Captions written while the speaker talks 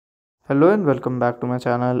Hello and welcome back to my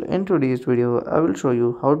channel. In today's video, I will show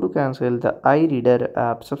you how to cancel the iReader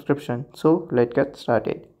app subscription. So let's get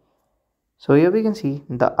started. So here we can see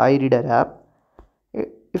the iReader app.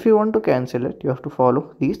 If you want to cancel it, you have to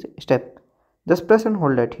follow these steps. Just press and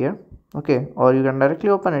hold it here. Okay, or you can directly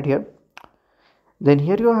open it here. Then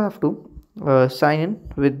here you have to sign in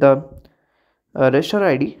with the register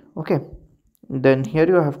ID. Okay, then here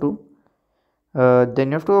you have to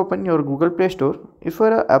open your Google Play Store. If you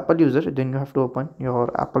are an Apple user, then you have to open your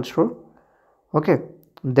Apple Store. Okay,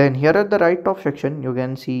 then here at the right top section you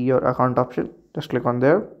can see your account option. Just click on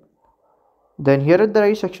there. Then here at the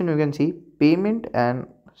right section you can see payment and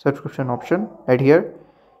subscription option. Right here,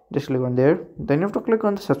 just click on there. Then you have to click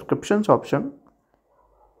on the subscriptions option.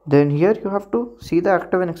 Then here you have to see the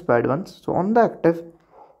active and expired ones. So on the active,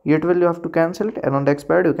 it will you have to cancel it, and on the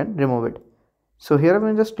expired you can remove it. So here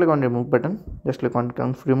when just click on remove button, just click on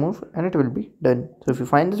remove and it will be done. So if you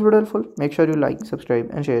find this video helpful, make sure you like, subscribe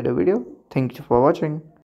and share the video. Thank you for watching.